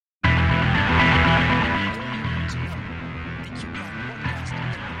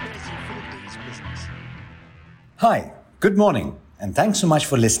Hi, good morning, and thanks so much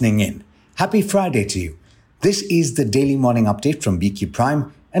for listening in. Happy Friday to you. This is the Daily Morning Update from BQ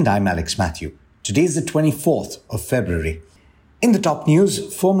Prime, and I'm Alex Mathew. Today is the 24th of February. In the top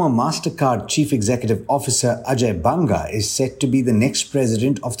news, former Mastercard Chief Executive Officer Ajay Banga is set to be the next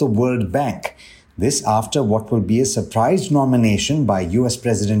president of the World Bank. This after what will be a surprise nomination by US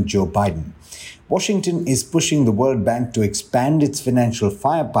President Joe Biden. Washington is pushing the World Bank to expand its financial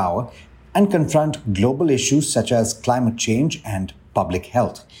firepower and confront global issues such as climate change and public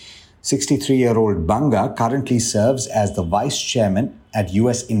health. 63-year-old Banga currently serves as the vice chairman at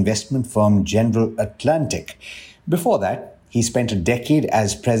US investment firm General Atlantic. Before that, he spent a decade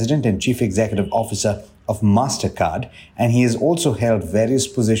as president and chief executive officer of Mastercard, and he has also held various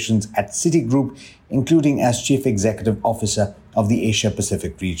positions at Citigroup, including as chief executive officer of the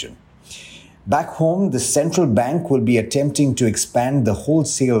Asia-Pacific region. Back home, the central bank will be attempting to expand the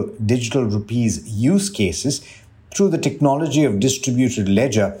wholesale digital rupees use cases through the technology of distributed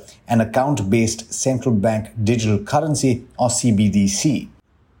ledger and account-based central bank digital currency or CBDC.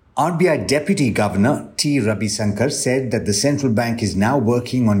 RBI Deputy Governor T. Ravisankar said that the central bank is now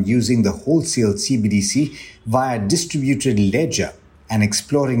working on using the wholesale CBDC via distributed ledger and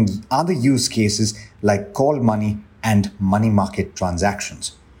exploring other use cases like call money and money market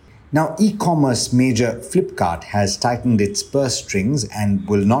transactions. Now, e-commerce major Flipkart has tightened its purse strings and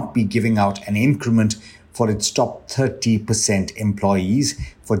will not be giving out an increment for its top 30% employees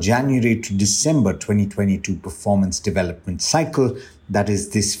for January to December 2022 performance development cycle, that is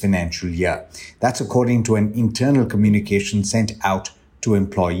this financial year. That's according to an internal communication sent out to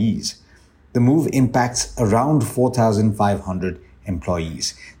employees. The move impacts around 4,500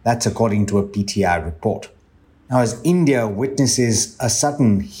 employees. That's according to a PTI report. Now, as India witnesses a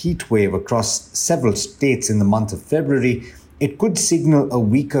sudden heat wave across several states in the month of February, it could signal a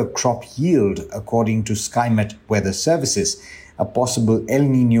weaker crop yield, according to SkyMet Weather Services. A possible El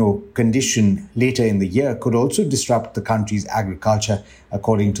Niño condition later in the year could also disrupt the country's agriculture,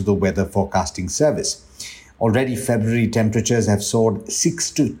 according to the Weather Forecasting Service. Already, February temperatures have soared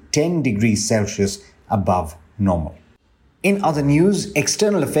 6 to 10 degrees Celsius above normal. In other news,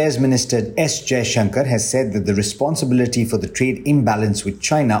 External Affairs Minister S Jaishankar has said that the responsibility for the trade imbalance with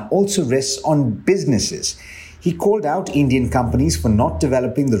China also rests on businesses. He called out Indian companies for not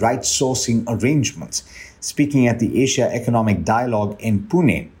developing the right sourcing arrangements. Speaking at the Asia Economic Dialogue in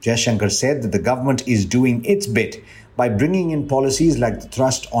Pune, Jaishankar said that the government is doing its bit by bringing in policies like the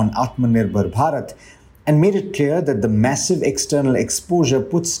thrust on Atmanirbhar Bharat and made it clear that the massive external exposure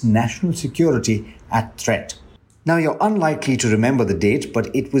puts national security at threat. Now, you're unlikely to remember the date, but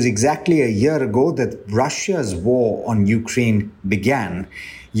it was exactly a year ago that Russia's war on Ukraine began.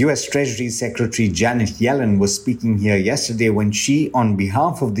 US Treasury Secretary Janet Yellen was speaking here yesterday when she, on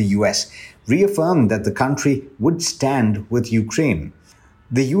behalf of the US, reaffirmed that the country would stand with Ukraine.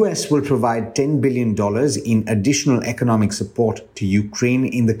 The US will provide $10 billion in additional economic support to Ukraine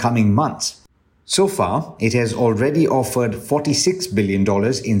in the coming months. So far, it has already offered $46 billion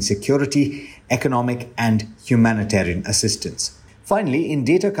in security, economic and humanitarian assistance. Finally, in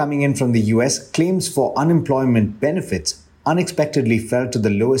data coming in from the US, claims for unemployment benefits unexpectedly fell to the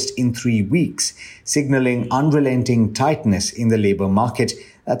lowest in 3 weeks, signaling unrelenting tightness in the labor market.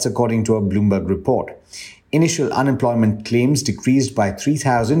 That's according to a Bloomberg report. Initial unemployment claims decreased by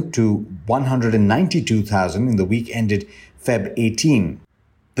 3,000 to 192,000 in the week ended Feb 18.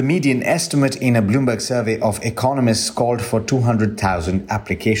 The median estimate in a Bloomberg survey of economists called for 200,000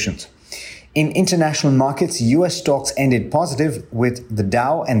 applications. In international markets, US stocks ended positive, with the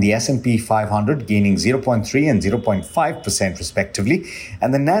Dow and the S&P 500 gaining 0.3 and 0.5% respectively,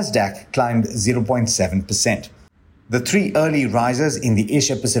 and the Nasdaq climbed 0.7%. The three early risers in the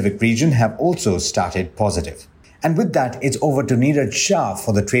Asia-Pacific region have also started positive. And with that, it's over to Niraj Shah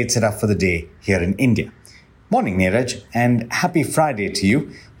for the trade setup for the day here in India. Morning, Niraj, and happy Friday to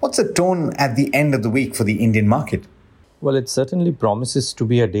you. What's the tone at the end of the week for the Indian market? Well, it certainly promises to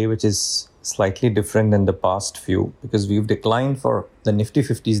be a day which is slightly different than the past few, because we've declined for the Nifty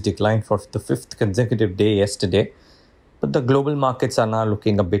 50s declined for the fifth consecutive day yesterday, but the global markets are now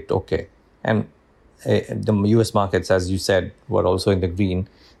looking a bit okay. And the US markets, as you said, were also in the green.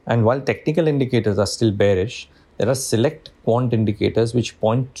 And while technical indicators are still bearish, there are select quant indicators which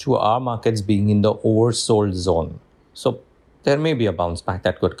point to our markets being in the oversold zone. So there may be a bounce back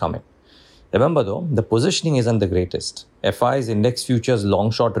that could come in. Remember though, the positioning isn't the greatest. FI's index futures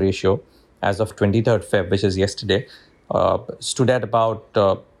long-short ratio as of 23rd Feb, which is yesterday, stood at about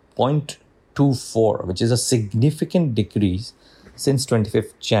 0.24, which is a significant decrease since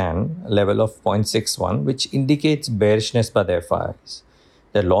 25th Jan level of 0.61, which indicates bearishness by the FIs.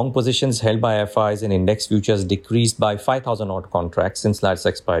 The long positions held by FIs in index futures decreased by 5,000 odd contracts since last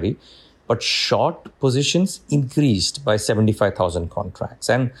expiry, but short positions increased by 75,000 contracts.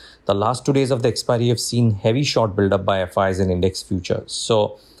 And the last 2 days of the expiry have seen heavy short buildup by FIs in index futures.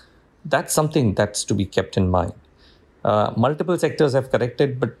 So that's something that's to be kept in mind. Multiple sectors have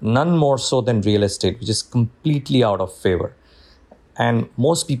corrected, but none more so than real estate, which is completely out of favor. And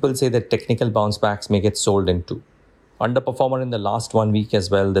most people say that technical bounce backs may get sold into. Underperformer in the last 1 week as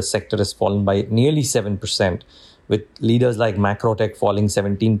well, the sector has fallen by nearly 7%, with leaders like Macrotech falling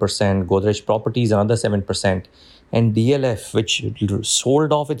 17%, Godrej Properties another 7%, and DLF, which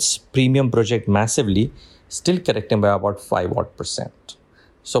sold off its premium project massively, still correcting by about 5%.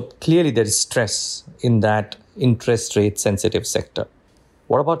 So clearly there is stress in that interest rate sensitive sector.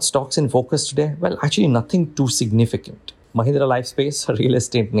 What about stocks in focus today? Well, actually nothing too significant. Mahindra Lifespace, a real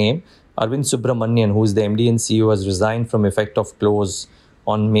estate name, Arvind Subramanian, who is the MD and CEO, has resigned from effect of close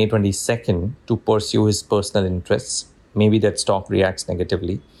on May 22nd to pursue his personal interests. Maybe that stock reacts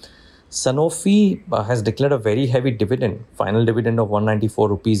negatively. Sanofi has declared a very heavy dividend, final dividend of 194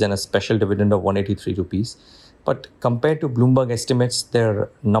 rupees and a special dividend of 183 rupees. But compared to Bloomberg estimates,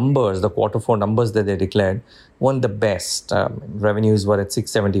 their numbers, the Q4 numbers that they declared, weren't the best. Revenues were at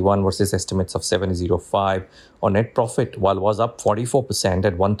 671 versus estimates of 705. Or net profit, while was up 44%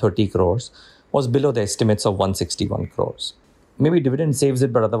 at 130 crores, was below the estimates of 161 crores. Maybe dividend saves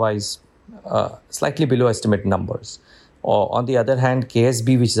it, but otherwise slightly below estimate numbers. Or on the other hand,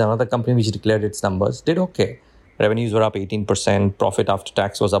 KSB, which is another company which declared its numbers, did okay. Revenues were up 18%, profit after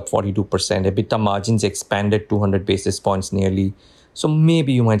tax was up 42%, EBITDA margins expanded 200 basis points nearly. So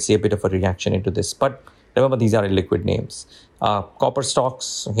maybe you might see a bit of a reaction into this. But remember, these are illiquid names. Copper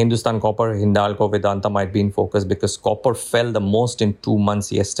stocks, Hindustan Copper, Hindalco, Vedanta might be in focus because copper fell the most in 2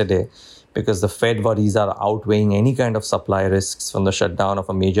 months yesterday because the Fed worries are outweighing any kind of supply risks from the shutdown of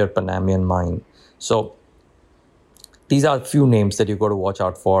a major Panamanian mine. So these are a few names that you got to watch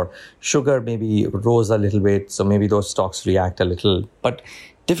out for. Sugar maybe rose a little bit, so maybe those stocks react a little. But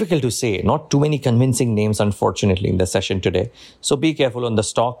difficult to say. Not too many convincing names, unfortunately, in the session today. So be careful on the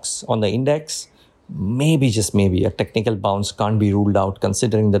stocks, on the index. Maybe, just maybe, a technical bounce can't be ruled out,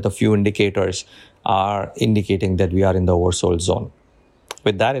 considering that the few indicators are indicating that we are in the oversold zone.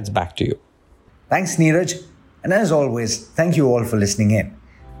 With that, it's back to you. Thanks, Niraj. And as always, thank you all for listening in.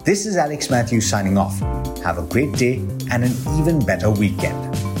 This is Mathew signing off. Have a great day and an even better weekend.